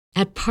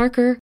At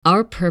Parker,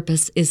 our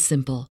purpose is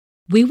simple.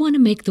 We want to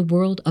make the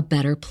world a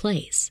better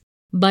place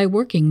by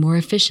working more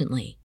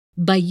efficiently,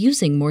 by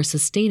using more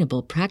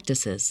sustainable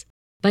practices,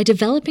 by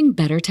developing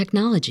better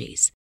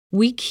technologies.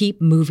 We keep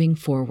moving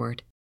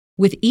forward.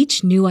 With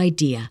each new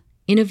idea,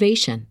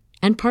 innovation,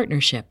 and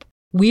partnership,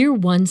 we're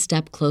one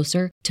step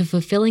closer to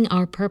fulfilling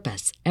our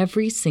purpose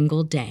every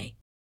single day.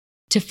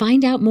 To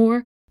find out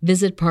more,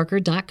 visit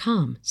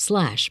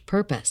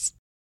parker.com/purpose.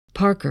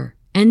 Parker,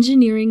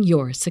 engineering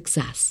your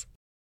success.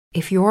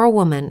 If you're a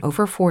woman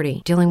over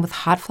 40 dealing with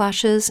hot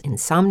flashes,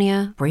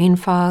 insomnia, brain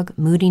fog,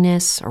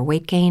 moodiness, or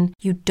weight gain,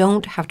 you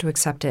don't have to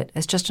accept it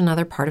as just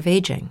another part of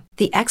aging.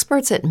 The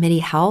experts at MIDI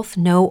Health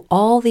know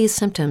all these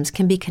symptoms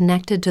can be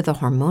connected to the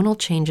hormonal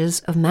changes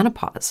of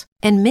menopause.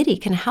 And MIDI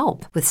can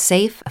help with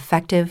safe,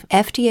 effective,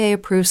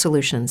 FDA-approved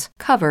solutions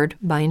covered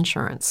by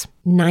insurance.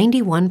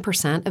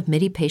 91% of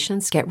MIDI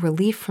patients get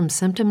relief from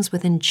symptoms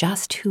within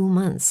just 2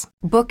 months.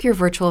 Book your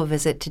virtual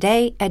visit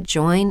today at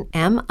joinmidi.com.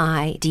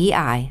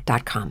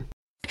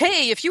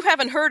 Hey, if you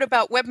haven't heard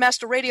about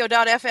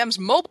WebmasterRadio.fm's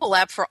mobile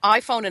app for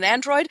iPhone and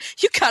Android,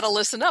 you got to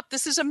listen up.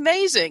 This is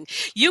amazing.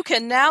 You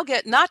can now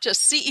get not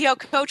just CEO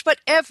Coach, but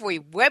every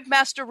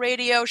Webmaster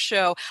Radio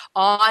show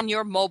on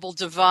your mobile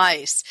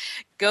device.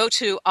 Go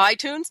to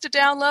iTunes to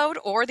download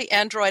or the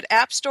Android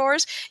app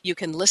stores. You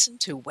can listen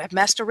to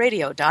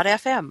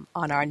WebmasterRadio.fm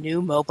on our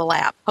new mobile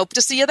app. Hope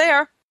to see you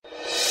there.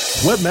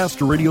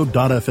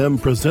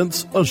 WebmasterRadio.fm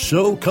presents a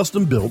show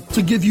custom built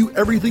to give you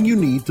everything you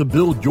need to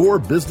build your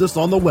business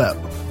on the web.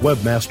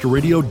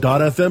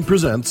 WebmasterRadio.fm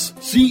presents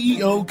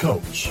CEO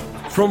Coach.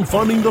 From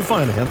funding to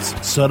finance,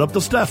 set up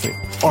to staffing,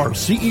 our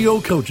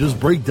CEO coaches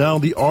break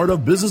down the art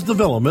of business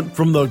development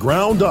from the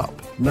ground up.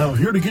 Now,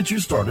 here to get you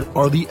started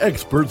are the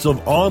experts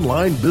of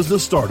online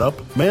business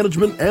startup,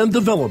 management, and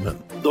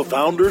development, the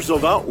founders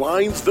of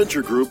Outlines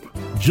Venture Group,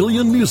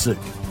 Jillian Music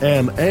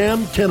and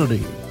Ann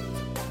Kennedy.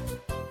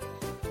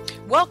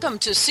 Welcome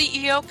to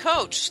CEO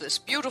Coach. This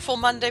beautiful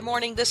Monday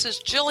morning, this is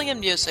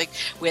Jillian Music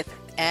with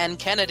Ann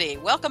Kennedy.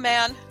 Welcome,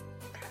 Ann.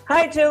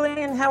 Hi,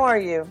 Jillian. How are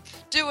you?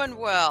 Doing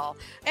well.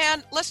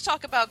 And let's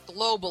talk about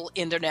global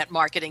internet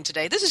marketing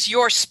today. This is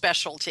your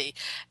specialty.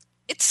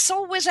 It's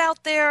always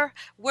out there.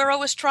 We're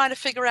always trying to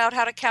figure out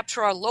how to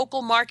capture our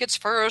local markets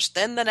first,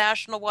 then the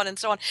national one, and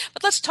so on.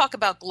 But let's talk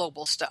about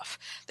global stuff.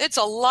 It's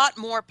a lot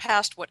more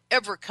past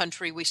whatever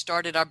country we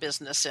started our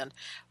business in.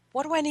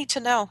 What do I need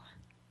to know?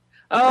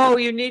 Oh,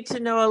 you need to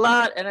know a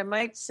lot. And I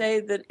might say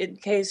that in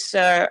case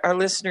our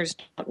listeners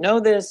don't know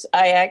this,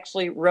 I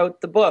actually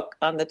wrote the book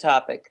on the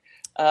topic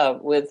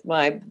with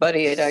my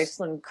buddy at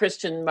Iceland,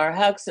 Christian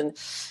Marhaugsen.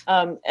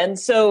 And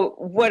so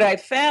what I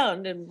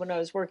found, and when I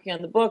was working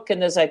on the book,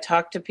 and as I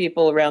talked to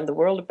people around the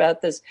world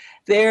about this,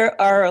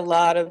 there are a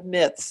lot of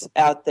myths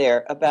out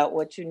there about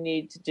what you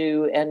need to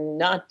do and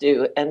not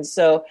do. And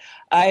so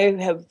I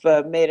have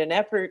made an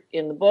effort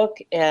in the book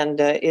and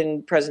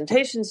in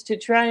presentations to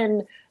try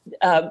and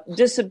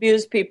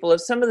disabuse people of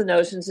some of the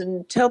notions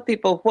and tell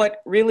people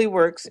what really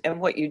works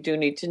and what you do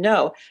need to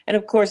know. And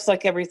of course,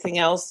 like everything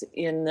else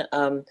in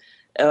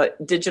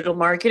digital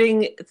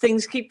marketing,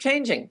 things keep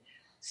changing.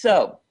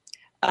 So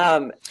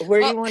where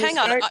do you want to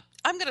start? Hang on.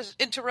 I'm going to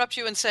interrupt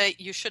you and say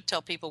you should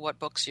tell people what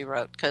books you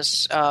wrote,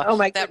 because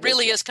that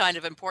really is kind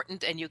of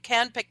important, and you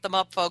can pick them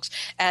up, folks,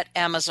 at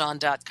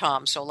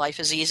Amazon.com. So life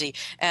is easy.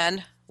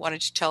 And why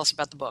don't you tell us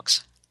about the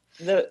books?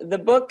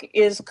 The book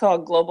is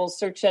called Global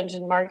Search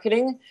Engine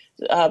Marketing,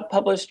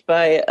 published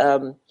by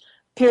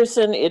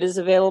Pearson. It is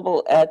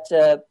available at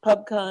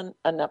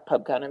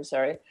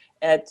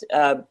at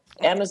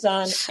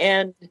Amazon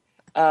and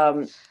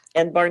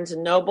Barnes &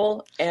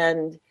 Noble,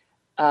 and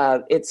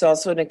it's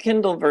also in a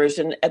Kindle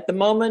version. At the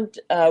moment,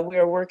 we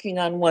are working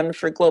on one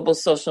for global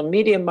social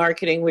media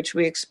marketing, which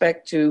we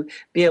expect to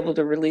be able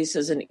to release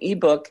as an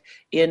ebook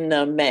in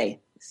May.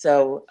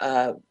 So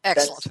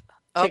excellent.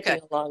 That's ticking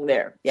along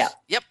there. Yeah.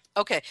 Yep.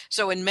 Okay,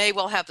 so in May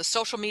we'll have the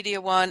social media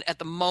one. At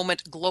the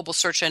moment, global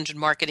search engine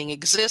marketing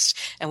exists,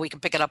 and we can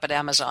pick it up at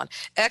Amazon.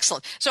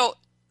 Excellent. So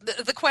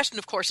the question,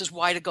 of course, is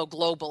why to go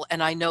global,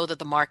 and I know that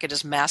the market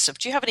is massive.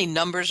 Do you have any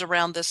numbers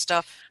around this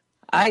stuff?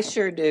 I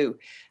sure do.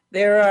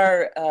 There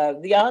are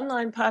the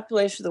online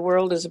population of the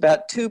world is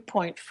about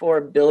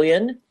 2.4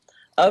 billion.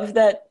 Of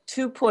that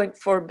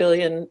 2.4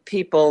 billion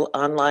people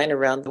online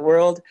around the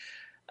world,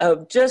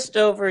 just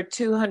over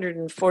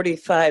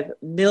 245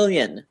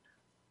 million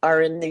are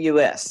in the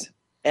U.S.,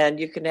 and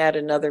you can add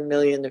another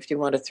million if you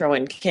want to throw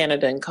in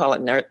Canada and call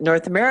it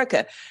North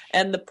America.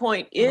 And the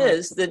point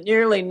is that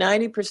nearly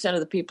 90%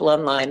 of the people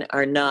online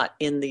are not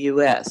in the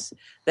U.S.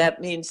 That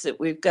means that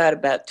we've got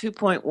about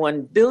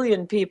 2.1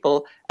 billion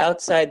people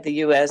outside the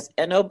U.S.,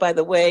 and oh, by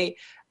the way,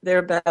 there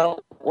are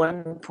about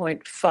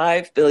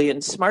 1.5 billion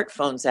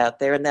smartphones out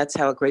there, and that's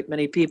how a great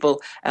many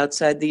people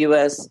outside the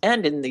U.S.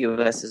 and in the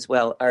U.S. as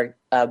well are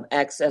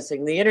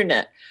accessing the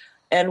Internet.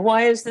 And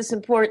why is this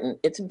important?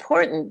 It's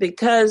important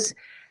because,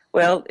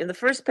 well, in the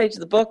first page of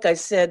the book, I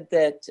said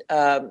that,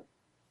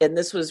 and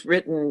this was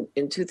written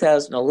in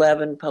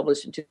 2011,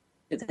 published in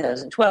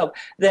 2012,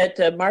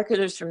 that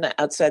marketers from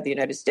outside the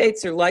United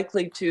States are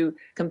likely to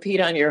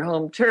compete on your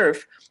home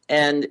turf,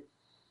 and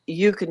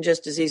you can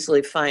just as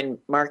easily find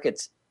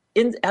markets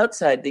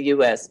outside the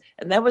U.S.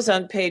 And that was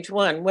on page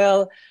one.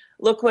 Well,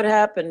 look what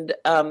happened.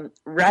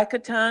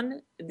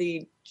 Rakuten,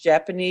 the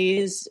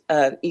Japanese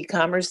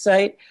e-commerce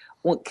site,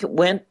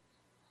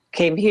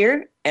 came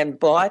here and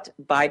bought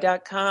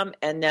Buy.com,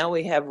 and now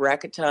we have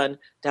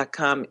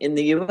Rakuten.com in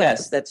the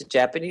U.S. That's a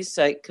Japanese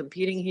site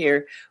competing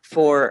here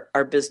for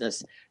our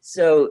business.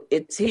 So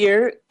it's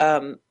here,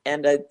 and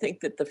I think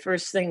that the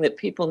first myth that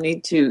people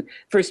need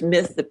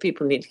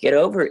to get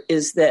over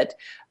is that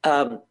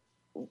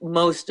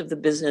most of the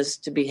business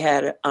to be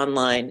had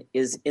online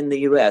is in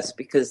the U.S.,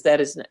 because that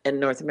is in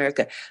North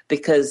America,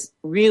 because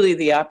really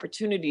the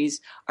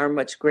opportunities are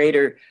much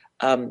greater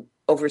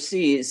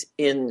overseas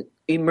in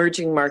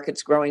emerging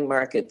markets, growing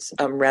markets,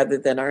 rather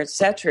than our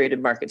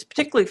saturated markets,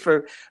 particularly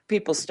for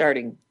people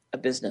starting a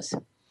business.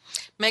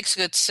 Makes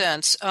good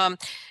sense.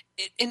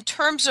 In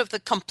terms of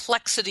the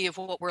complexity of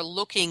what we're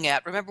looking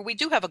at, remember, we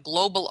do have a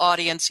global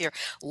audience here.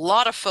 A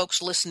lot of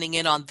folks listening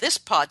in on this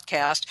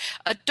podcast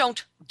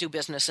don't do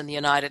business in the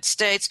United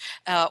States,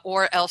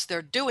 or else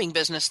they're doing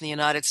business in the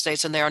United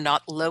States and they are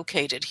not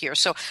located here.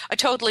 So I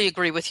totally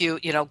agree with you.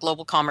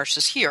 Global commerce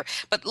is here.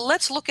 But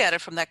let's look at it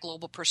from that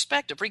global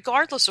perspective.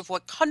 Regardless of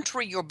what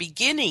country you're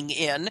beginning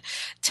in,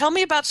 tell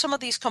me about some of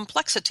these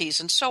complexities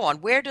and so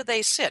on. Where do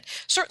they sit?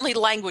 Certainly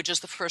language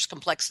is the first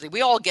complexity.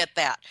 We all get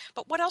that.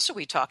 But what else are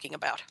we talking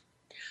about?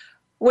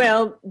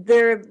 Well,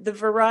 the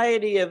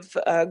variety of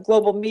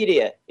global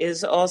media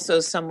is also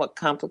somewhat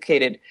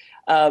complicated.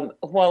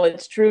 While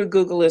it's true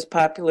Google is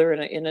popular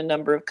in a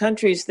number of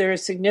countries, there are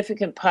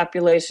significant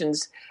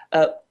populations,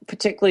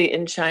 particularly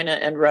in China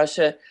and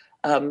Russia,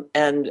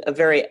 and a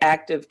very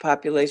active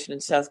population in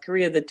South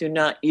Korea that do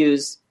not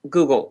use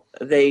Google.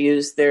 They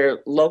use their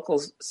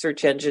local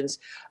search engines,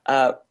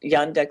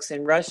 Yandex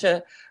in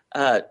Russia,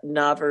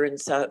 Naver in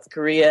South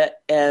Korea,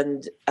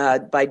 and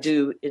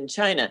Baidu in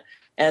China.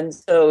 And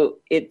so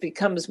it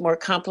becomes more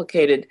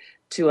complicated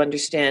to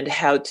understand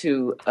how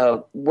to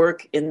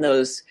work in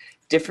those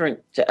different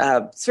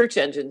search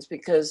engines,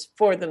 because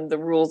for them the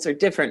rules are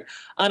different.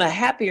 On a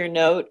happier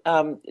note,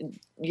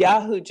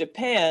 Yahoo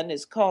Japan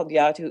is called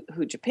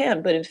Yahoo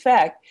Japan, but in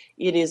fact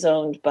it is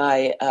owned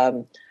by,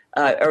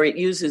 or it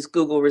uses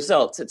Google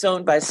results. It's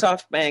owned by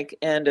SoftBank,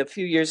 and a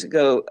few years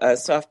ago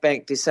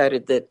SoftBank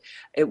decided that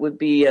it would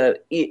be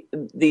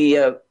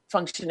the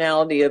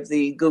functionality of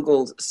the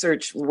Google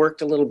search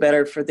worked a little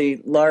better for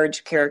the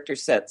large character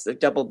sets, the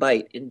double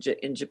byte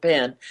in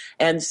Japan.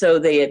 And so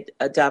they had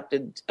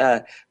adopted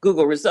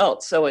Google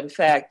results. So in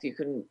fact, you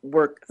can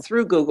work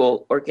through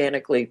Google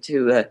organically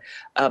to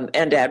and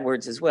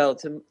AdWords as well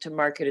to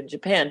market in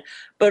Japan.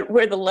 But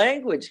where the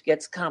language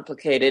gets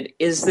complicated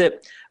is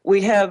that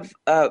we have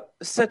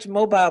such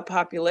mobile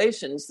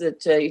populations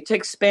that you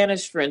take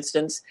Spanish, for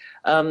instance.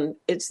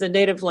 It's the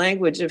native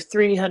language of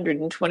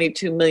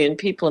 322 million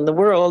people in the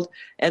world,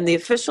 and the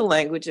official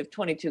language of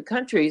 22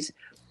 countries,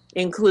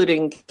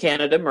 including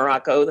Canada,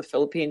 Morocco, the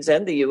Philippines,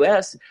 and the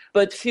U.S.,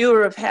 but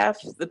fewer of half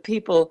the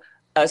people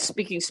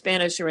speaking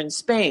Spanish are in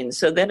Spain.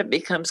 So then it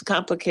becomes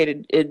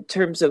complicated in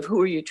terms of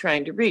who are you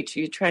trying to reach?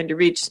 Are you trying to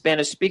reach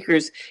Spanish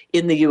speakers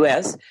in the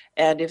U.S.?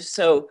 And if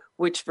so,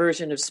 which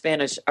version of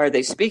Spanish are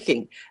they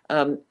speaking?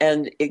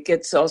 And it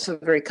gets also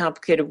very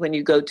complicated when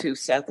you go to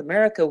South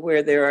America,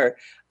 where there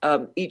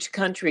are each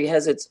country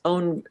has its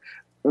own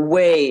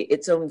way,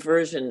 its own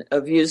version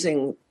of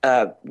using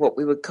what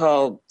we would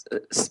call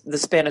the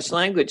Spanish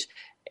language,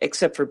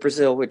 except for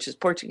Brazil, which is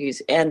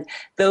Portuguese. And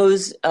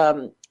those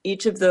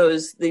each of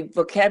those, the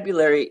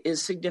vocabulary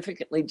is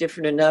significantly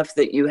different enough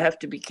that you have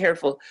to be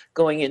careful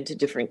going into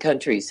different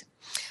countries.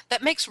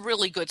 That makes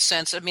really good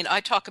sense. I mean,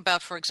 I talk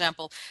about, for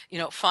example,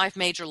 5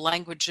 major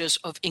languages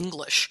of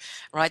English,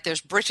 right? There's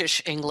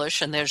British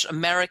English and there's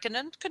American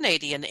and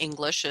Canadian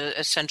English,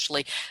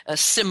 essentially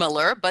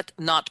similar, but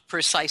not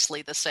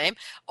precisely the same.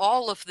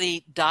 All of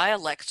the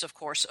dialects, of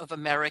course, of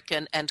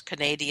American and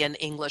Canadian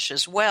English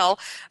as well.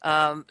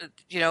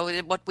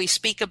 What we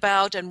speak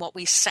about and what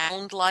we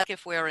sound like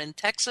if we're in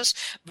Texas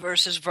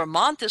versus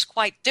Vermont is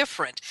quite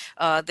different.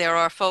 There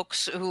are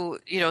folks who,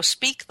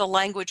 speak the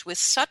language with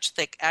such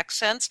thick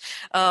accents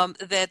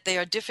that they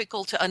are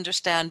difficult to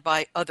understand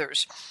by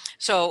others.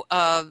 So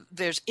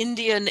there's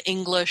Indian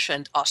English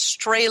and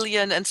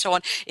Australian and so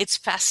on. It's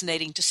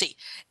fascinating to see.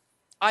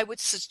 I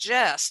would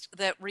suggest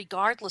that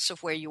regardless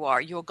of where you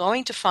are, you're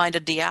going to find a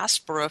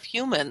diaspora of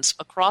humans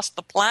across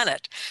the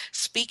planet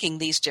speaking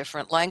these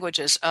different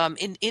languages.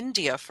 In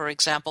India, for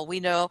example,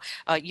 we know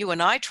you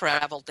and I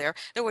traveled there.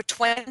 There were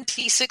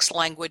 26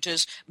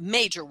 languages,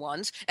 major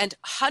ones, and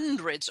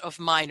hundreds of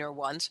minor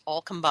ones,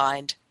 all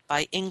combined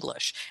by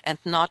English, and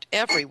not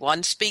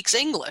everyone speaks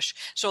English.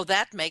 So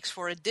that makes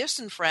for a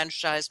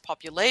disenfranchised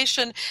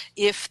population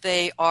if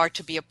they are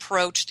to be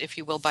approached, if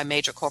you will, by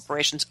major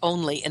corporations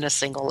only in a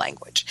single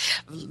language.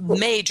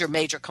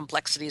 Major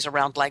complexities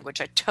around language.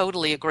 I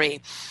totally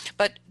agree.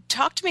 But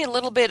talk to me a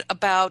little bit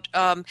about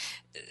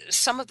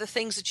some of the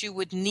things that you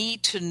would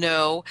need to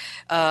know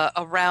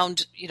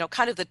around,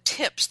 kind of the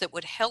tips that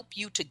would help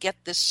you to get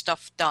this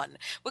stuff done.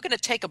 We're going to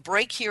take a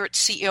break here at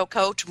CEO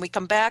Coach. When we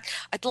come back,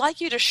 I'd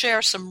like you to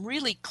share some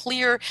really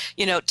clear,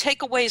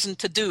 takeaways and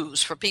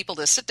to-dos for people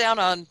to sit down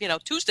on,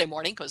 Tuesday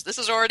morning, because this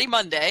is already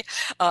Monday,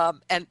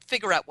 and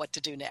figure out what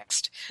to do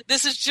next.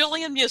 This is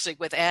Jillian Muessig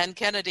with Ann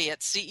Kennedy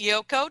at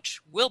CEO Coach.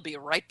 We'll be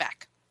right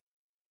back.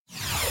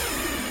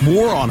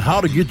 More on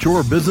how to get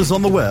your business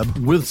on the web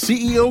with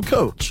CEO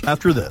Coach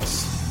after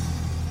this.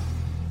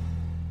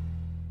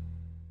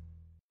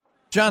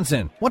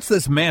 Johnson, what's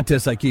this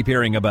Mantis I keep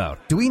hearing about?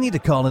 Do we need to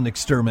call an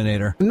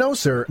exterminator? No,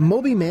 sir.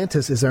 Moby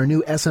Mantis is our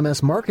new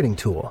SMS marketing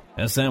tool.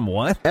 SM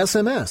what?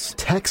 SMS,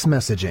 text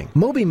messaging.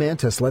 Moby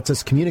Mantis lets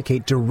us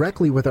communicate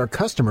directly with our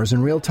customers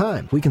in real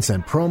time. We can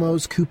send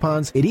promos,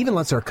 coupons. It even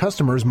lets our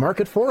customers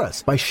market for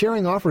us by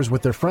sharing offers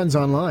with their friends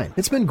online.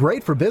 It's been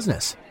great for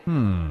business.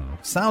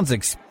 Sounds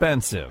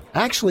expensive.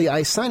 Actually,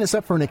 I signed us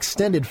up for an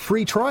extended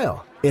free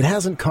trial. It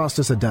hasn't cost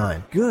us a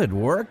dime. Good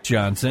work,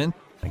 Johnson.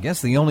 I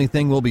guess the only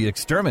thing we'll be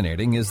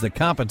exterminating is the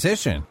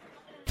competition.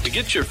 To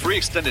get your free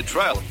extended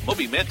trial of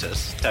Moby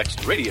Mantis,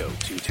 text radio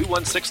to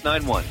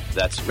 21691.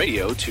 That's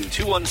radio to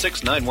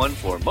 21691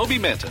 for Moby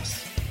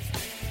Mantis.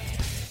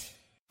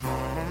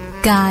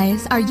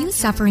 Guys, are you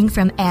suffering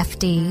from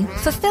FD,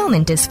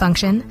 fulfillment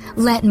dysfunction?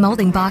 Let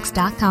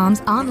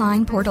MoldingBox.com's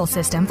online portal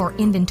system for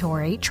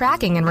inventory,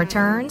 tracking, and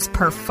returns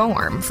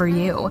perform for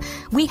you.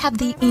 We have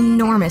the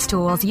enormous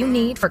tools you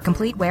need for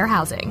complete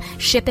warehousing,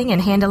 shipping,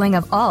 and handling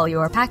of all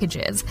your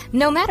packages,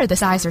 no matter the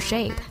size or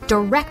shape,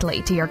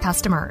 directly to your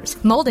customers.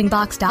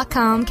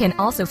 MoldingBox.com can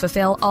also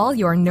fulfill all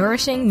your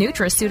nourishing,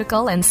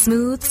 nutraceutical, and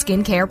smooth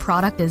skincare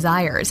product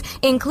desires,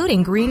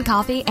 including green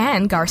coffee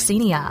and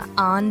Garcinia,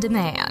 on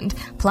demand.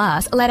 Plus,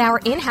 let our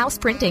in-house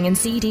printing and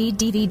CD,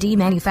 DVD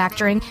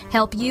manufacturing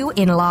help you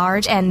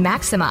enlarge and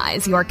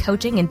maximize your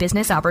coaching and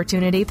business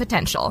opportunity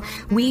potential.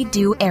 We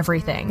do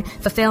everything: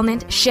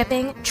 fulfillment,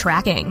 shipping,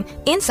 tracking,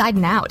 inside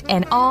and out,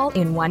 and all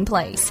in one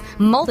place.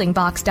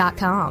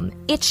 MoldingBox.com.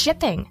 It's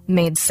shipping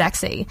made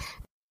sexy.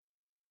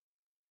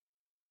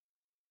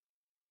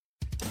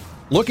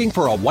 Looking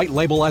for a white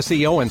label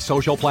SEO and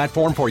social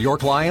platform for your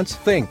clients?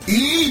 Think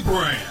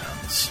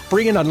eBrands.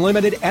 Free and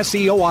unlimited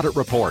SEO audit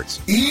reports.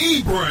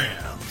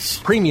 eBrands.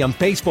 Premium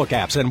Facebook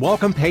apps and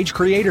welcome page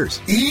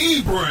creators.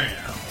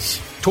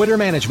 eBrands. Twitter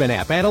management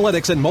app,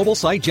 analytics, and mobile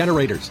site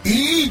generators.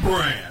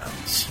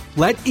 eBrands.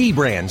 Let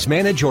eBrands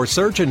manage your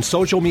search and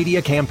social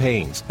media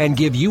campaigns and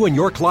give you and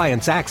your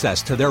clients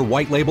access to their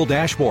white label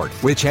dashboard,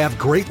 which have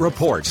great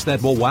reports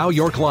that will wow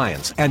your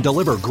clients and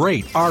deliver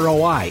great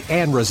ROI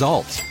and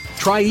results.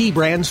 Try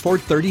eBrands for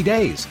 30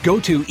 days. Go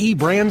to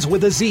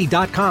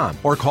eBrandsWithAZ.com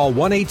or call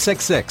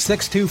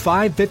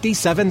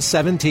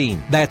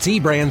 1-866-625-5717. That's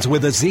eBrands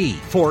with a Z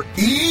for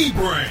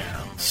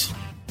eBrands.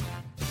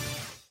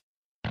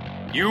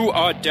 You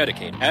are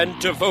dedicated and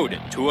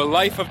devoted to a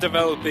life of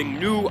developing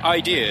new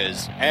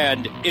ideas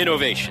and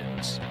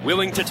innovations,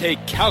 willing to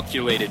take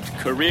calculated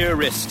career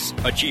risks,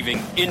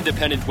 achieving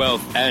independent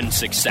wealth and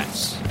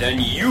success. Then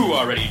you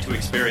are ready to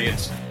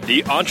experience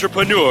the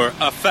Entrepreneur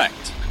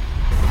Effect.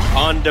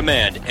 On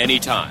demand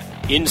anytime,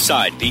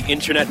 inside the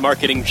Internet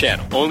Marketing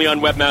Channel, only on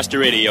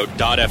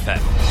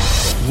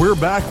WebmasterRadio.fm. We're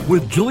back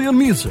with Jillian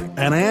Muessig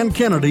and Ann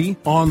Kennedy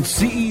on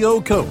CEO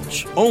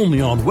Coach,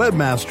 only on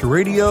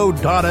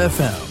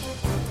WebmasterRadio.fm.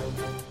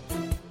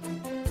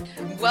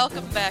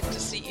 Welcome back to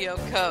CEO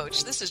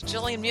Coach. This is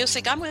Jillian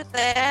Muessig. I'm with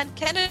Ann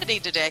Kennedy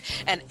today,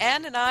 and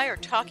Ann and I are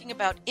talking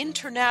about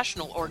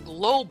international or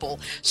global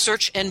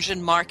search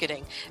engine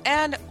marketing.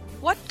 And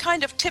what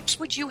kind of tips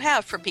would you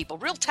have for people?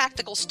 Real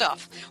tactical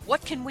stuff.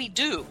 What can we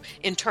do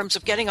in terms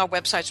of getting our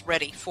websites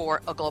ready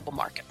for a global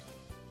market?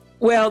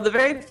 Well, the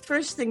very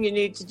first thing you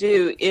need to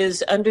do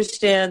is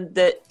understand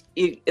that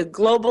a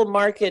global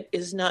market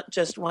is not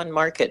just one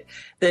market,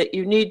 that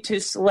you need to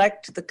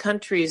select the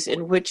countries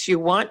in which you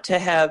want to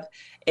have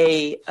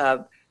a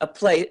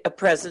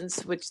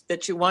presence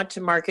that you want to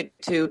market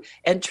to,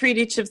 and treat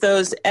each of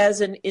those as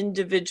an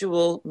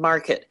individual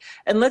market.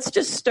 And let's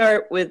just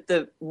start with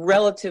the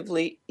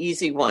relatively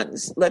easy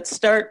ones. Let's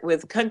start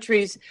with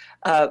countries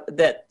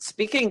that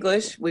speak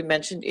English. We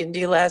mentioned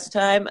India last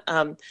time.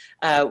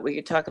 We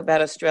could talk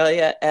about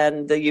Australia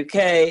and the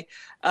UK.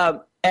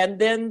 And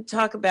then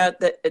talk about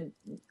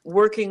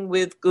working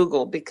with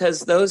Google,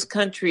 because those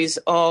countries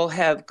all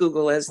have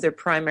Google as their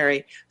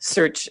primary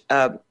search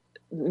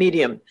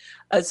medium.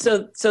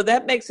 So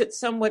that makes it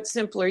somewhat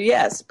simpler,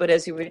 yes. But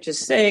as you were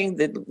just saying,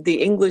 the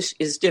English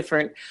is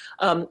different.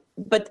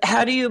 But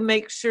how do you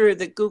make sure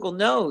that Google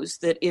knows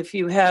that if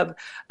you have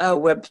a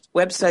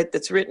website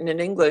that's written in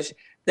English,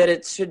 that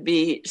it should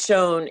be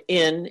shown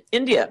in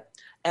India?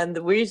 And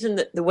the reason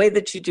that the way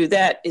that you do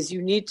that is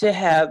you need to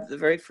have, the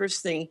very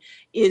first thing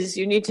is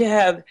you need to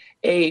have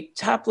a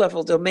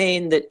top-level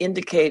domain that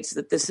indicates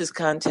that this is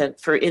content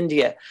for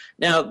India.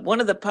 Now,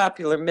 one of the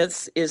popular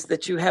myths is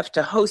that you have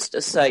to host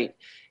a site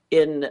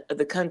in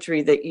the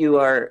country that you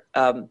are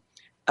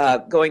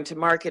going to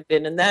market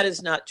in, and that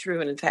is not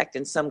true. And in fact,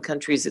 in some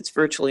countries, it's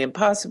virtually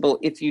impossible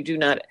if you do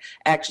not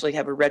actually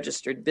have a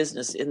registered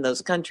business in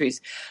those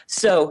countries.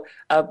 So,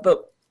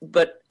 but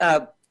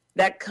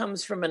that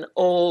comes from an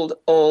old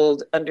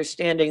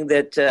understanding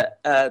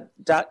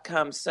that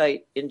 .com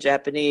site in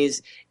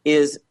Japanese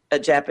is a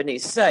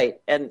Japanese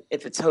site, and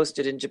if it's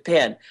hosted in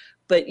Japan.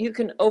 But you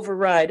can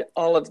override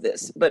all of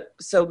this. But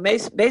so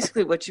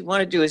basically what you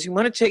want to do is you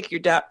want to take your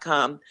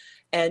 .com,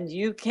 and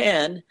you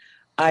can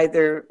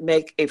either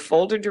make a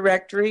folder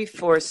directory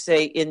for,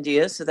 say,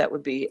 India, so that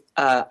would be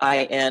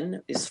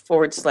IN, is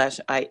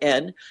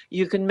 /IN.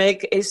 You can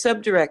make a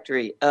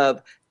subdirectory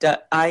of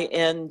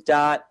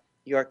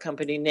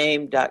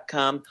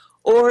 .in.yourcompanyname.com,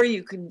 or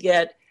you can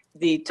get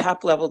the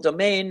top-level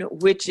domain,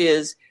 which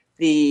is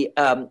the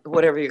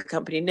whatever your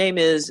company name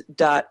is,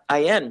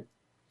 .in.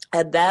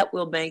 And that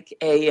will make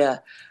a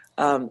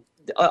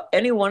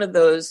any one of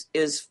those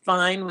is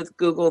fine with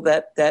Google.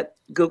 That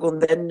Google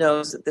then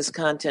knows that this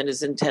content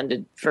is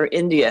intended for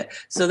India.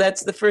 So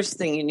that's the first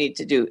thing you need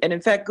to do. And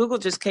in fact, Google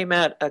just came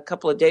out a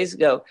couple of days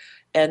ago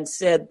and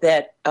said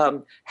that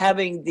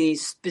having the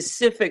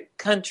specific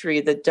country,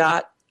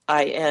 the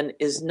 .in,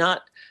 is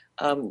not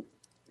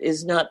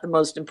the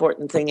most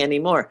important thing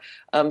anymore.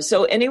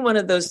 So any one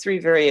of those three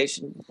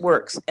variations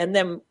works. And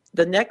then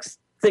the next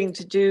thing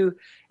to do,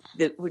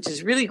 which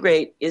is really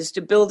great, is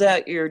to build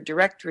out your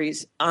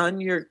directories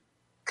on your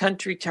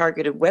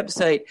country-targeted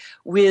website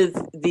with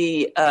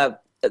the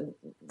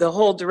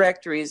whole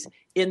directories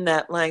in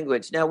that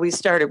language. Now, we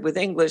started with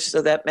English,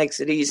 so that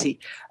makes it easy.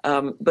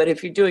 But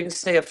if you're doing,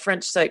 say, a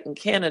French site in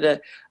Canada,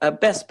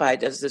 Best Buy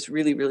does this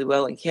really, really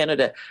well in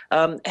Canada,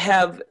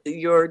 have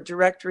your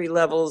directory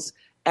levels,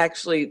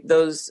 actually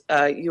those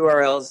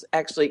URLs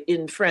actually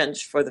in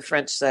French for the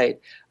French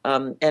site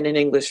and in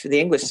English for the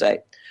English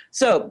site.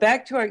 So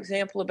back to our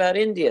example about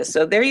India.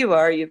 So there you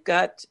are. You've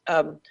got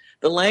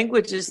the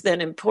language is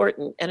then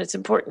important, and it's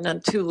important on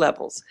two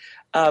levels.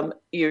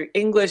 Your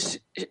English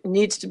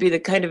needs to be the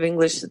kind of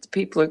English that the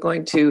people are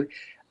going to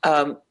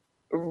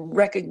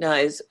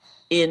recognize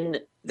in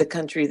the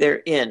country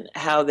they're in.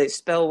 How they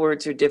spell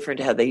words are different,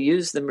 how they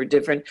use them are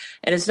different.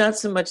 And it's not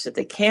so much that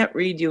they can't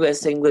read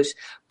U.S. English,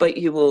 but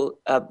you will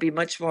be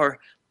much more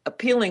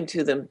appealing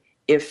to them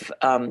if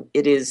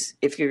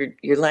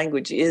your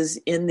language is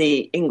in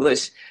the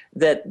English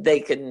that they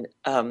can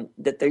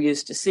that they're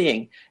used to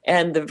seeing,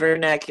 and the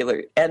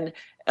vernacular. And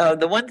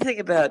the one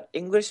thing about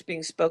English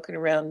being spoken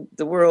around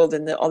the world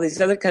and all these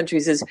other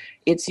countries is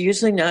it's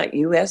usually not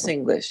U.S.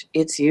 English.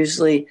 It's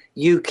usually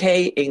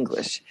U.K.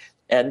 English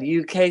and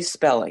U.K.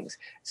 spellings.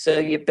 So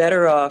you're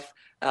better off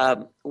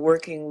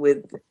working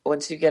with,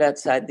 once you get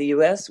outside the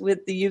U.S.,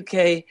 with the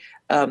U.K.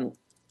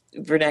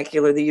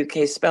 Vernacular, the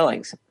U.K.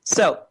 spellings.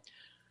 So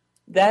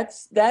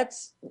that's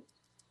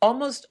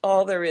almost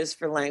all there is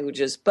for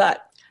languages,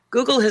 but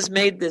Google has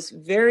made this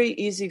very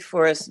easy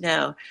for us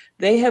now.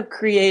 They have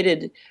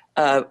created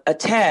a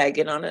tag,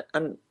 and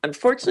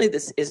unfortunately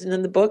this isn't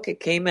in the book. It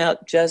came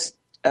out just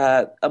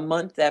a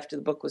month after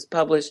the book was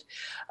published,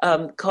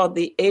 called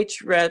the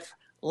href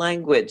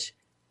language.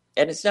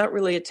 And it's not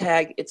really a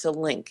tag, it's a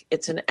link,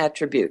 it's an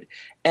attribute.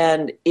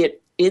 And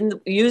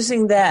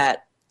using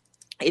that,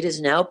 it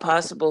is now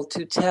possible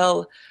to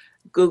tell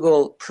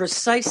Google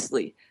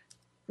precisely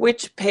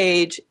which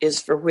page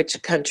is for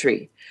which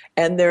country.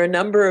 And there are a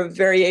number of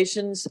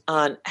variations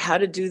on how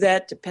to do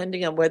that,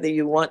 depending on whether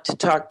you want to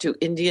talk to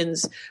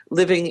Indians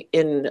living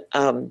in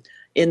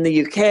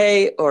the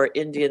UK, or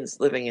Indians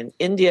living in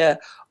India,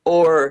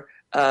 or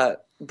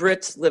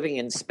Brits living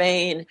in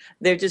Spain.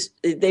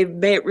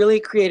 They've really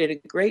created a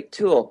great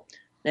tool.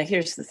 Now,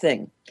 here's the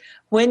thing.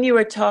 When you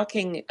are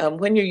talking,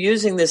 when you're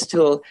using this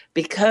tool,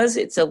 because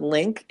it's a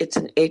link, it's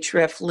an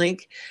href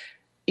link,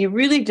 you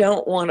really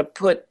don't want to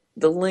put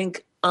the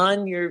link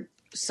on your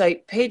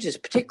site pages,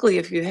 particularly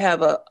if you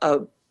have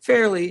a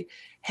fairly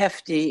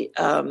hefty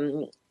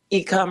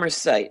e-commerce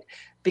site,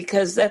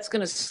 because that's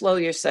going to slow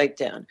your site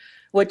down.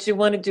 What you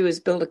want to do is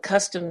build a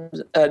custom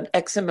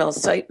XML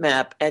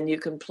sitemap, and you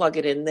can plug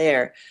it in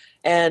there.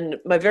 And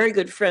my very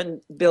good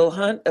friend Bill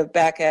Hunt of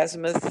Back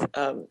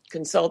Azimuth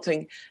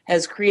Consulting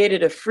has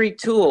created a free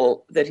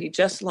tool that he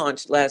just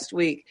launched last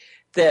week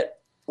that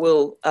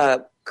will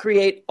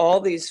create all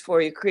these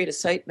for you, create a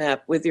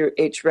sitemap with your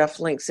href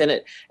links in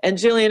it. And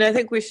Jillian, I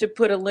think we should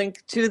put a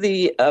link to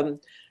the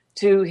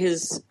to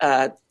his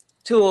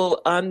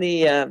tool on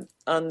the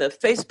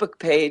Facebook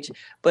page,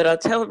 but I'll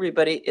tell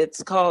everybody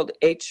it's called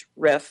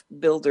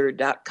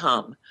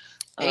hrefbuilder.com.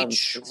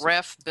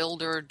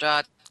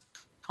 hrefbuilder.com.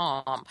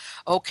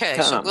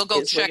 Okay, so we'll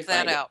go check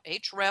that out.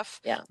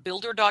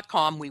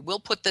 hrefbuilder.com. We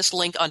will put this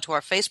link onto our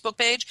Facebook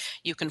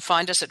page. You can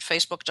find us at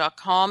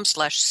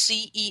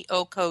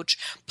facebook.com/CEO Coach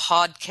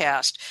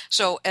Podcast.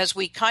 So as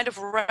we kind of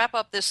wrap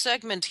up this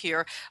segment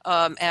here,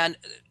 and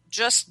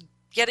just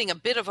getting a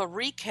bit of a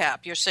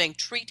recap. You're saying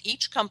treat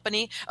each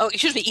country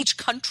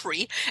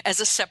as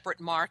a separate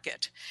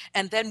market.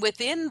 And then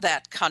within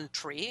that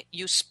country,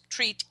 you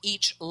treat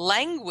each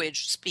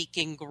language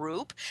speaking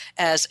group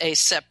as a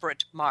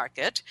separate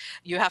market.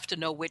 You have to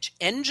know which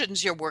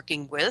engines you're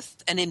working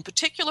with. And in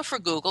particular for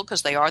Google,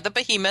 because they are the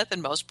behemoth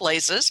in most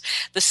places,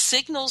 the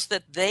signals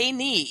that they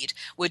need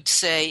would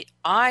say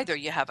either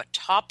you have a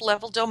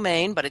top-level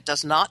domain, but it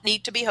does not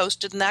need to be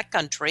hosted in that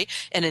country,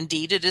 and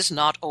indeed it is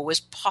not always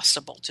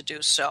possible to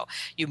do so.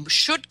 You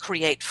should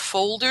create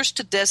folders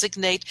to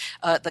designate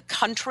the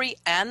country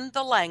and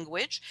the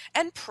language,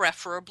 and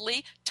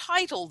preferably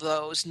title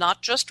those,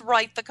 not just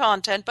write the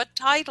content, but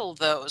title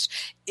those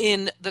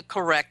in the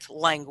correct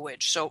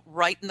language. So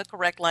write in the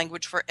correct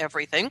language for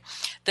everything.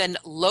 Then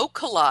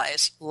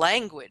localize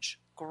language,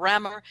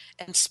 grammar,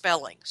 and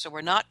spelling. So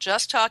we're not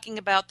just talking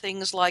about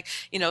things like,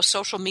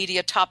 social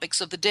media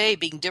topics of the day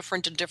being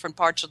different in different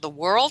parts of the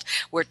world.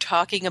 We're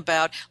talking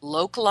about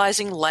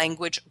localizing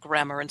language,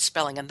 grammar, and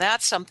spelling. And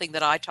that's something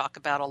that I talk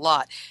about a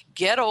lot.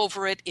 Get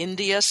over it.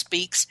 India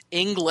speaks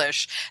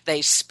English.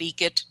 They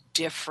speak it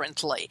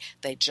differently.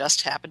 They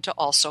just happen to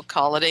also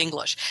call it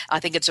English. I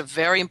think it's a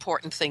very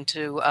important thing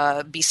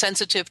to be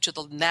sensitive to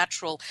the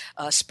natural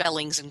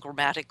spellings and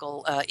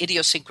grammatical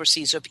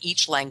idiosyncrasies of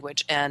each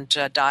language and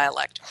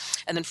dialect.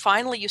 And then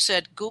finally, you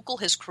said Google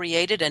has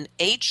created an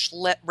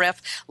href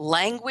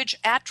language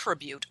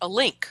attribute, a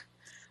link.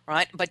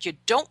 Right? But you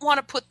don't want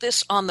to put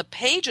this on the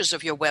pages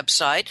of your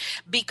website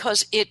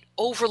because it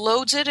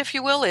overloads it, if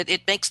you will.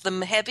 It makes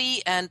them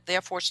heavy and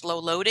therefore slow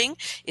loading.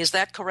 Is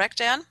that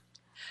correct, Anne?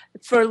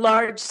 For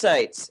large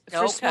sites.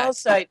 For small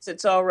sites,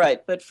 it's all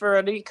right. But for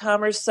an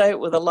e-commerce site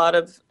with a lot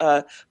of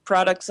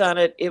products on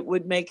it, it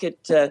would make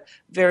it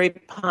very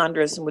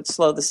ponderous and would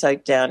slow the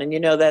site down. And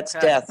that's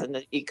death in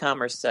the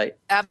e-commerce site.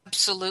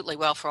 Absolutely.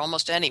 Well, for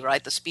almost any,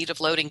 right? The speed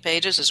of loading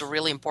pages is a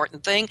really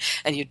important thing,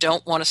 and you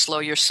don't want to slow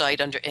your site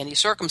under any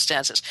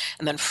circumstances.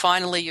 And then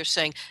finally, you're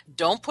saying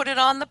don't put it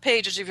on the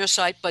pages of your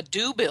site, but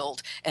do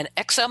build an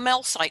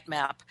XML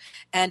sitemap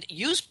and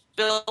use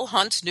Bill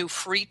Hunt's new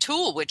free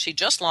tool, which he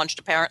just launched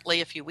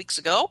apparently a few weeks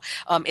ago.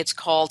 It's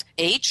called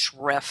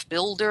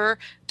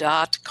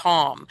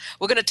hrefbuilder.com.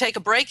 We're going to take a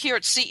break here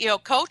at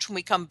CEO Coach. When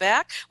we come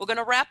back, we're going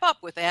to wrap up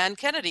with Anne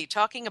Kennedy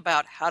talking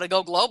about how to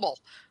go global.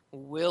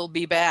 We'll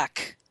be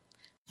back.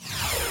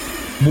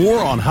 More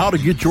on how to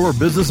get your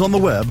business on the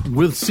web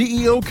with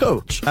CEO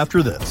Coach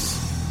after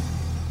this.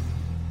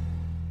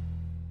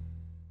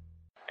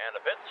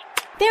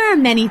 There are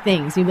many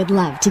things we would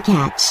love to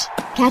catch.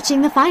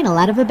 Catching the final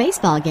out of a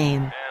baseball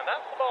game. And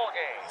that's the ball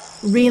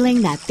game.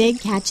 Reeling that big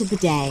catch of the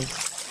day.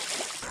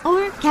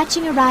 Or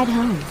catching a ride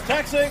home.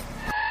 Taxi!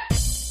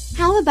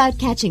 How about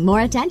catching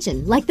more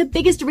attention, like the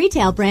biggest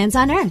retail brands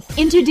on earth?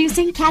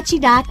 Introducing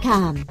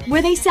Catchy.com,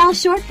 where they sell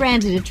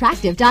short-branded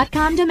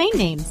attractive.com domain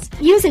names.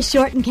 Use a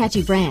short and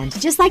catchy brand,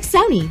 just like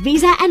Sony,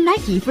 Visa, and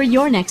Nike for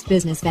your next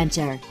business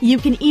venture. You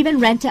can even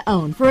rent to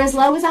own for as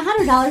low as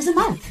 $100 a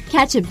month.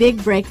 Catch a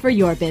big break for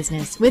your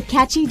business with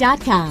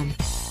Catchy.com.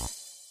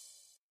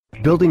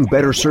 Building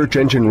better search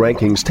engine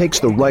rankings takes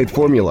the right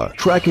formula.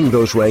 Tracking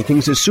those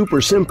rankings is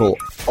super simple.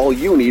 All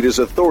you need is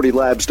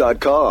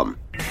AuthorityLabs.com.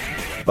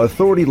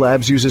 Authority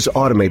Labs uses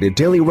automated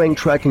daily rank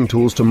tracking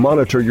tools to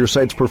monitor your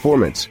site's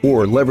performance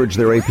or leverage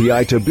their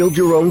API to build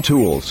your own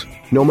tools.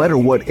 No matter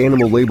what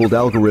animal-labeled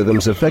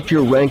algorithms affect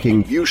your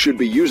ranking, you should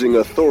be using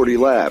Authority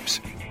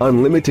Labs.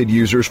 Unlimited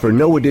users for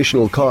no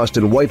additional cost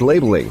and white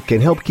labeling can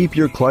help keep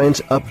your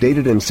clients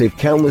updated and save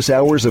countless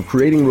hours of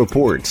creating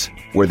reports.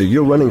 Whether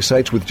you're running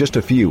sites with just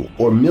a few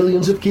or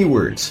millions of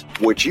keywords,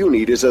 what you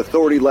need is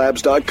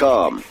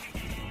AuthorityLabs.com.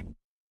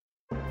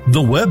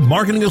 The Web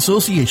Marketing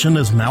Association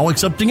is now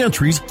accepting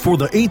entries for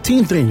the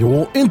 18th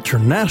Annual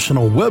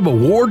International Web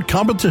Award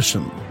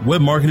Competition.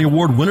 Web Marketing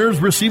Award winners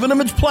receive an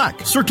image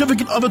plaque,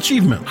 certificate of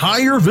achievement,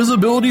 higher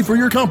visibility for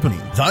your company,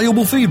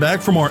 valuable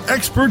feedback from our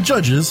expert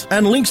judges,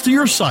 and links to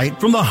your site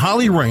from the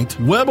highly ranked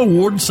Web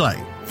Award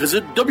site.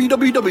 Visit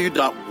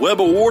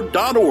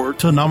www.webaward.org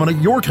to nominate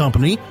your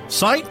company,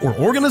 site, or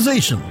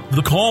organization.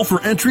 The call for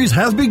entries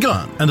has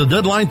begun, and the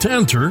deadline to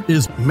enter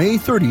is May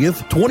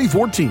 30th,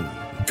 2014.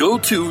 Go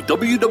to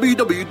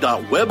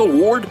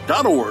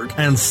www.webaward.org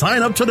and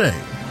sign up today.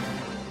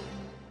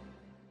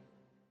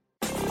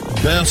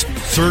 Best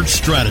Search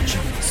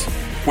Strategies,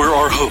 where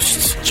our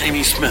hosts,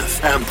 Jamie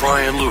Smith and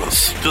Brian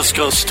Lewis,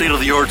 discuss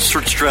state-of-the-art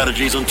search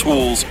strategies and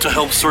tools to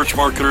help search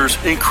marketers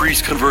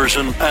increase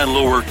conversion and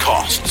lower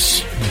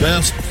costs.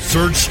 Best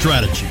Search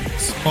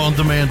Strategies, on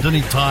demand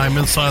anytime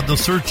inside the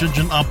Search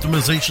Engine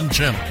Optimization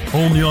channel,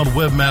 only on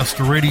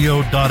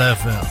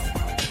webmasterradio.fm.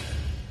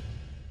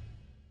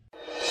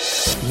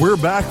 We're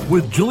back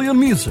with Jillian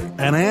Music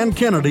and Ann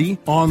Kennedy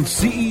on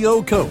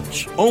CEO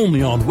Coach,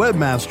 only on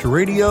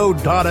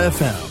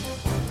webmasterradio.fm.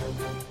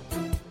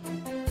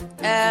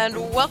 And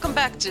welcome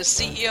back to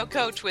CEO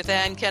Coach with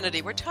Ann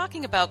Kennedy. We're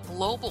talking about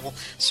global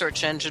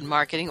search engine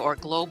marketing or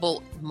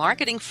global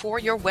marketing for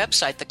your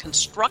website, the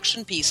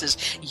construction pieces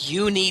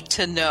you need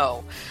to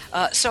know.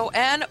 So,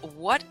 Ann,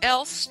 what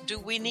else do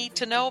we need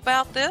to know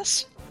about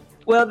this?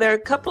 Well, there are a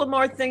couple of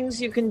more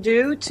things you can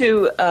do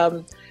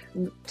to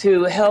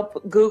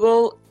help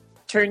Google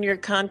turn your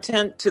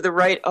content to the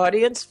right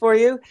audience for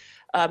you.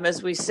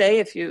 As we say,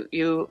 if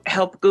you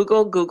help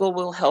Google, Google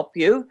will help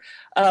you.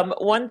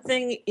 One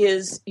thing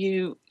is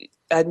you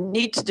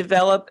need to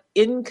develop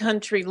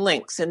in-country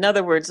links. In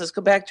other words, let's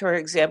go back to our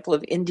example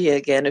of India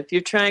again. If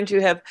you're trying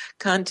to have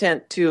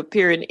content to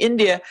appear in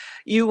India,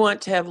 you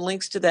want to have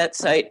links to that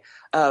site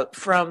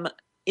from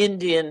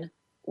Indian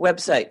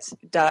websites,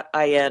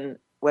 .in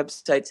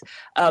websites.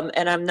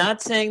 And I'm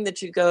not saying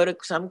that you go to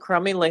some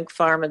crummy link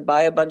farm and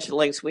buy a bunch of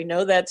links. We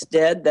know that's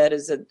dead. That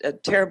is a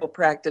terrible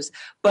practice.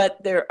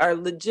 But there are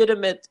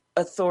legitimate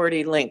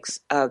authority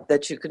links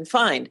that you can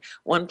find.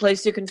 One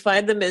place you can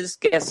find them is,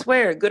 guess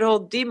where? Good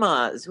old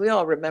DMOZ. We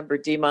all remember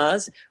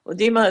DMOZ. Well,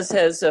 DMOZ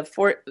has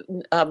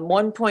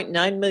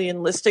 1.9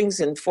 million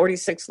listings in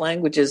 46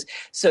 languages,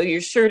 so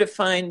you're sure to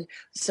find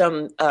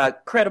some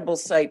credible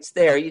sites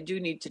there. You do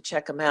need to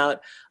check them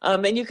out.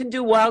 And you can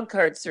do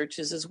wildcard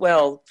searches as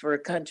well for a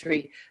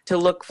country to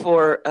look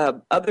for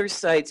other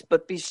sites,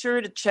 but be sure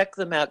to check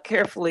them out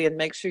carefully and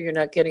make sure you're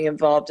not getting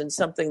involved in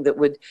something that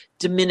would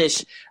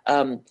diminish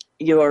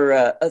your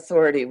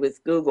authority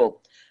with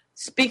Google.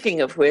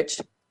 Speaking of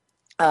which,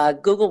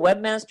 Google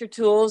Webmaster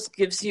Tools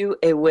gives you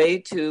a way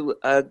to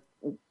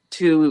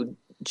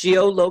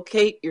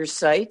geolocate your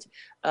site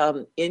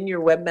in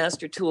your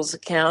Webmaster Tools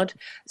account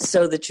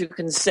so that you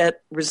can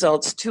set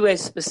results to a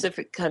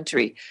specific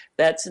country.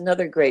 That's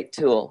another great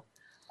tool.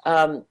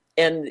 And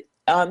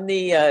on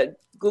the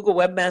Google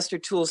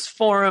Webmaster Tools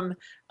forum,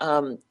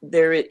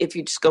 if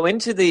you just go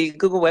into the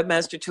Google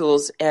Webmaster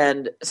Tools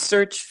and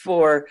search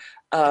for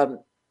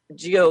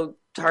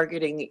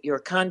geo-targeting your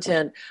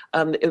content,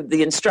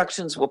 the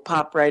instructions will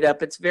pop right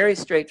up. It's very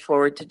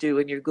straightforward to do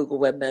in your Google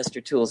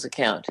Webmaster Tools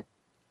account.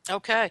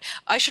 Okay.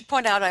 I should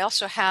point out I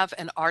also have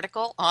an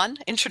article on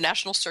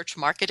international search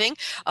marketing.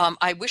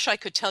 I wish I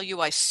could tell you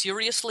I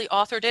seriously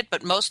authored it,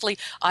 but mostly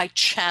I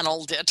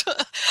channeled it.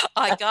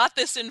 I got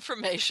this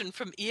information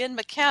from Ian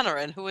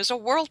McCannaron, who is a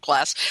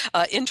world-class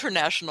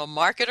international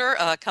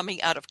marketer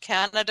coming out of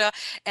Canada,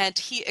 and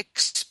he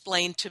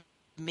explained to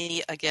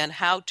me again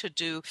how to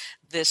do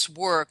this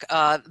work,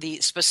 the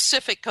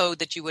specific code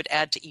that you would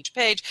add to each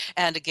page,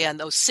 and again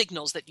those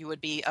signals that you would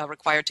be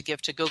required to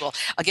give to Google.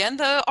 Again,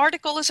 the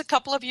article is a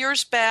couple of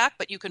years back,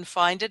 but you can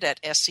find it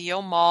at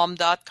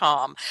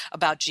SEOmom.com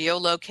about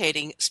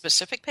geolocating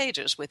specific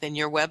pages within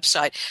your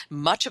website.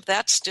 Much of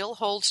that still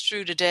holds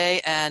true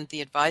today, and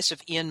the advice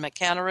of Ian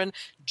McCannaron,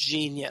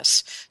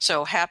 genius.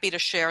 So happy to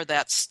share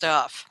that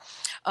stuff.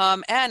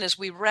 And as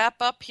we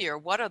wrap up here,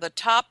 what are the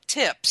top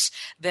tips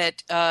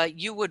that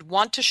you would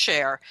want to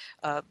share,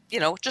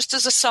 just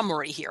as a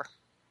summary here?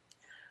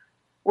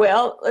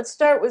 Well, let's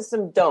start with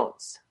some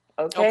don'ts,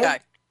 okay?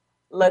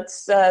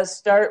 Let's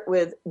start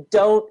with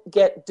don't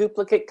get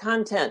duplicate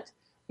content.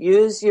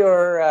 Use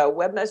your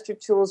Webmaster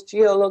Tools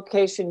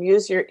geolocation,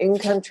 use your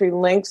in-country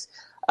links,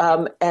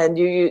 and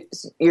you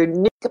use your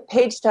unique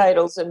page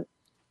titles and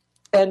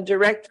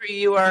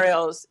directory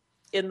URLs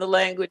in the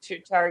language you're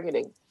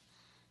targeting.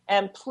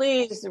 And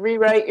please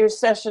rewrite your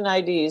session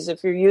IDs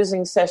if you're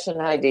using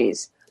session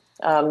IDs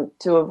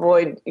to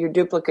avoid your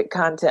duplicate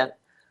content.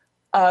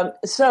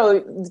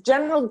 So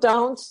general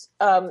don'ts,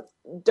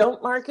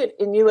 don't market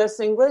in U.S.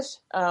 English.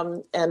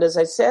 And as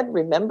I said,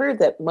 remember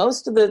that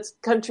most of the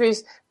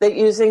countries that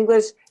use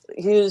English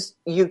use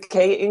UK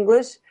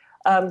English.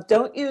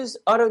 Don't use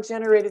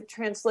auto-generated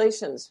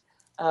translations.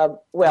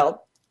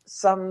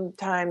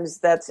 Sometimes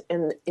that's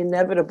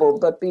inevitable,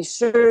 but be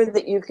sure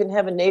that you can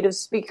have a native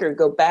speaker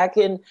go back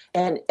in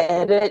and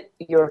edit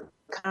your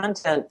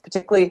content,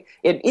 particularly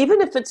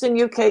even if it's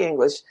in UK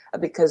English,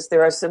 because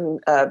there are some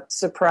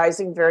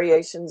surprising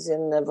variations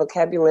in the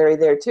vocabulary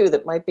there too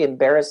that might be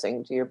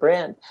embarrassing to your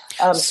brand.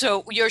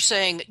 So you're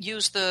saying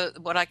use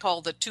what I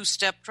call the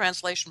two-step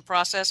translation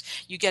process.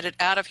 You get it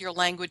out of your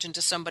language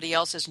into somebody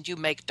else's, and you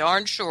make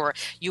darn sure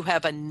you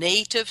have a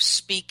native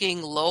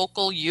speaking,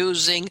 local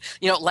using,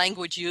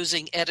 language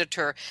using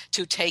editor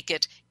to take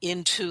it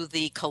into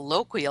the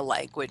colloquial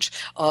language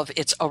of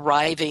its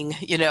arriving,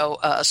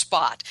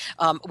 spot.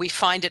 We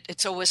find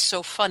it's always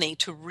so funny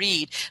to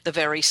read the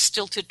very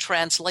stilted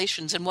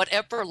translations in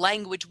whatever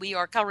language we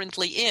are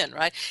currently in,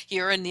 right?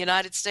 Here in the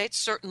United States,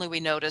 certainly we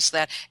notice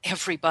that.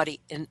 Everybody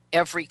in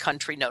every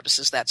country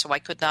notices that. So I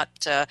could not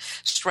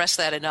stress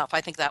that enough.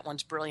 I think that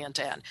one's brilliant,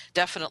 and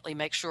definitely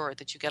make sure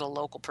that you get a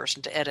local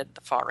person to edit at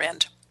the far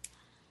end.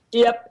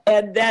 Yep,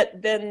 and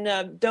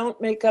then don't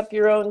make up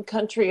your own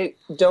country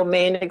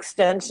domain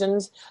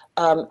extensions.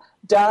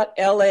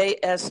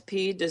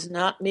 .LASP does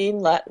not mean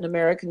Latin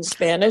American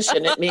Spanish,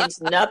 and it means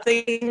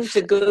nothing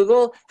to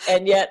Google.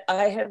 And yet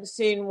I have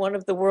seen one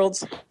of the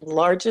world's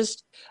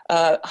largest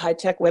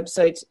high-tech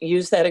websites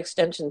use that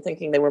extension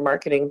thinking they were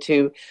marketing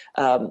to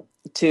South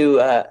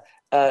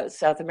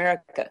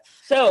America.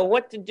 So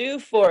what to do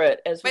for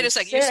it? Wait a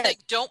second, you're saying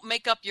don't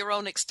make up your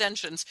own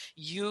extensions,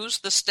 use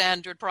the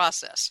standard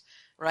process.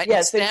 right?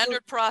 Yes, and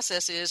standard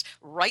process is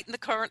write in the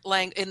current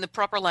in the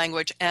proper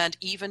language, and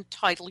even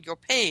title your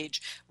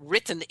page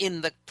written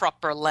in the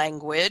proper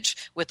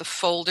language with a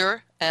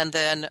folder and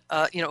then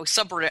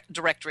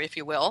subdirectory, if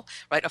you will,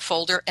 right? A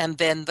folder and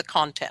then the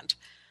content.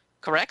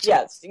 Correct?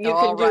 Yes, you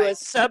can do a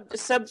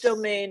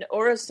subdomain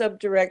or a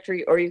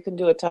subdirectory, or you can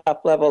do a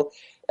top level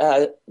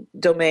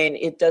domain.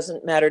 It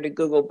doesn't matter to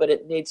Google, but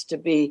it needs to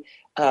be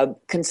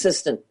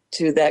consistent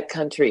to that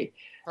country.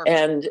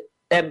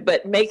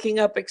 But making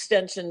up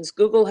extensions,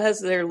 Google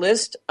has their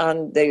list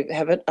they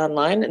have it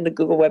online in the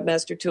Google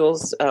Webmaster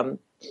Tools,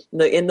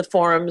 in the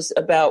forums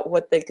about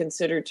what they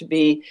consider to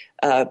be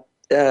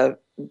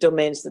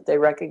domains that they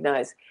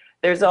recognize.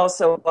 There's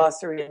also a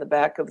glossary in the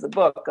back of the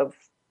book of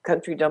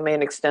country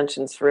domain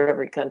extensions for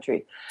every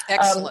country.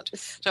 Excellent.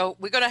 So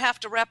we're going to have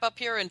to wrap up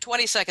here in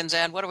 20 seconds,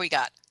 Ann. What do we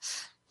got?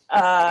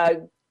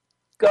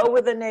 Go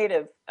with a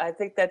native. I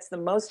think that's the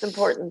most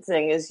important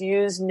thing, is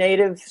use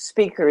native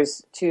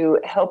speakers to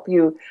help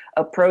you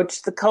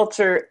approach the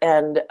culture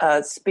and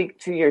speak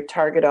to your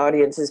target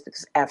audiences,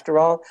 because after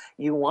all,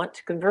 you want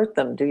to convert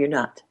them, do you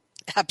not?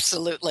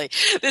 Absolutely.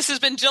 This has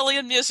been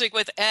Jillian Muessig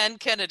with Ann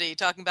Kennedy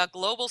talking about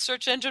global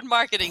search engine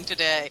marketing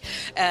today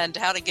and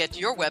how to get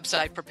your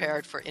website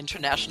prepared for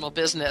international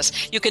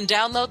business. You can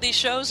download these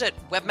shows at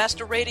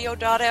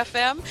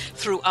webmasterradio.fm,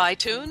 through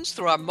iTunes,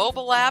 through our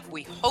mobile app.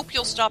 We hope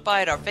you'll stop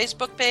by at our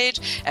Facebook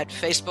page at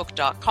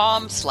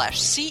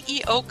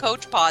facebook.com/CEO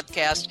Coach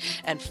Podcast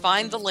and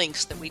find the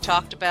links that we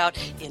talked about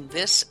in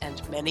this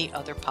and many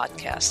other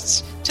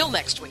podcasts. Till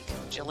next week,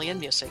 Jillian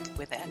Muessig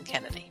with Ann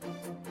Kennedy.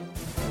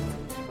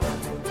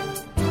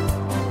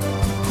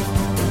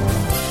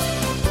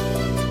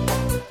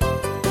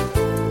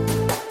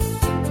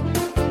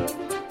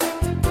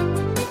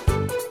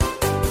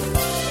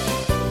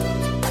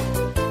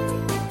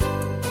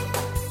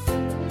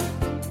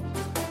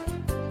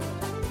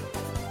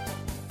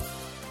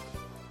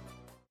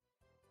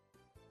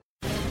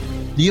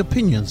 The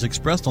opinions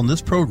expressed on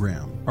this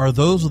program are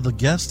those of the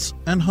guests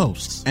and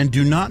hosts and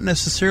do not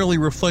necessarily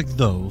reflect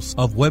those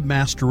of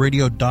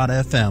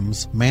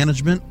webmasterradio.fm's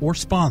management or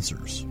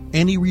sponsors.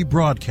 Any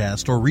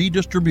rebroadcast or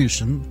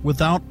redistribution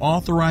without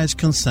authorized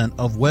consent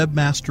of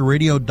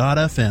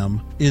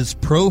webmasterradio.fm is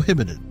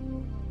prohibited.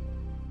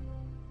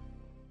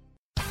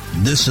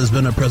 This has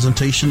been a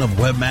presentation of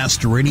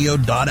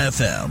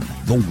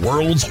webmasterradio.fm, the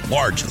world's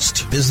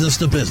largest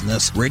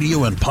business-to-business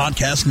radio and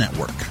podcast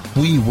network.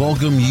 We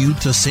welcome you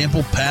to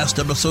sample past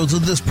episodes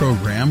of this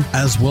program,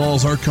 as well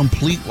as our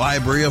complete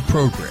library of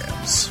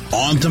programs,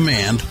 on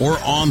demand or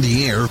on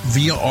the air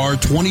via our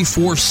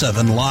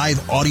 24/7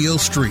 live audio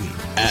stream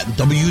at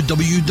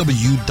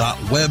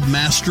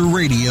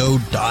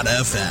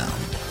www.webmasterradio.fm.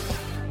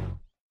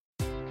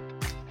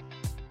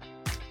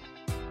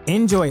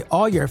 Enjoy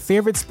all your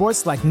favorite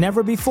sports like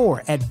never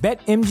before at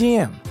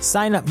BetMGM.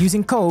 Sign up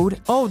using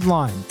code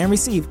OLDLINE and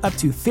receive up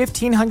to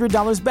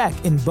 $1,500 back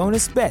in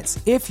bonus bets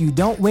if you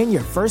don't win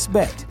your first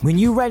bet. When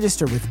you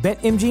register with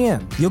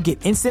BetMGM, you'll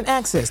get instant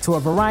access to a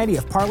variety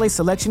of parlay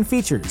selection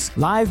features,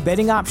 live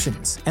betting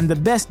options, and the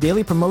best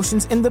daily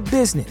promotions in the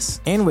business.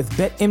 And with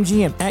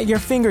BetMGM at your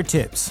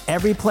fingertips,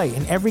 every play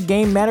and every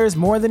game matters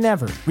more than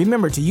ever.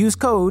 Remember to use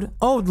code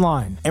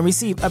OLDLINE and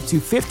receive up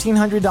to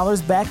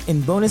 $1,500 back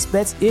in bonus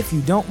bets if you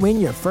don't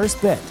win your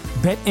first bet.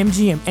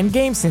 BetMGM and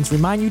GameSense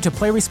remind you to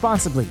play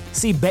responsibly.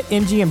 See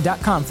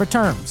BetMGM.com for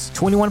terms.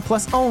 21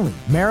 plus only.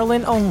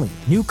 Maryland only.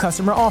 New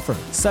customer offer.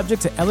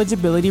 Subject to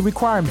eligibility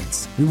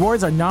requirements.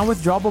 Rewards are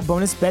non-withdrawable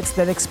bonus bets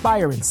that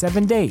expire in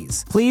 7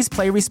 days. Please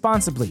play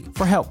responsibly.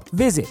 For help,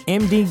 visit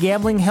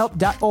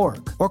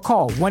mdgamblinghelp.org or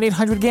call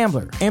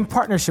 1-800-GAMBLER in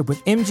partnership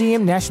with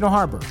MGM National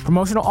Harbor.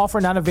 Promotional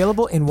offer not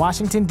available in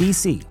Washington,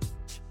 D.C.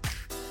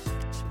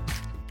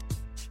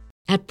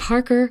 At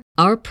Parker,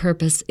 our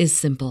purpose is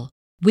simple.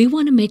 We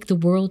want to make the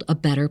world a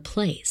better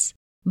place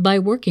by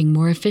working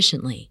more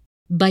efficiently,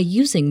 by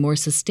using more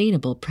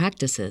sustainable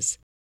practices,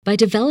 by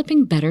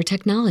developing better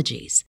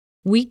technologies.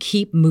 We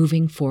keep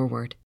moving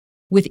forward.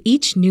 With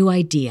each new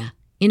idea,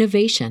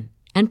 innovation,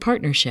 and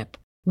partnership,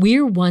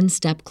 we're one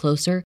step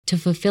closer to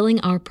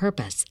fulfilling our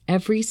purpose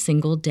every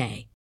single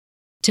day.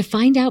 To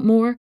find out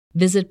more,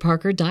 visit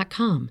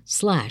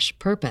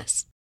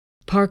parker.com/purpose.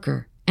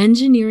 Parker,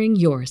 engineering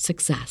your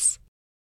success.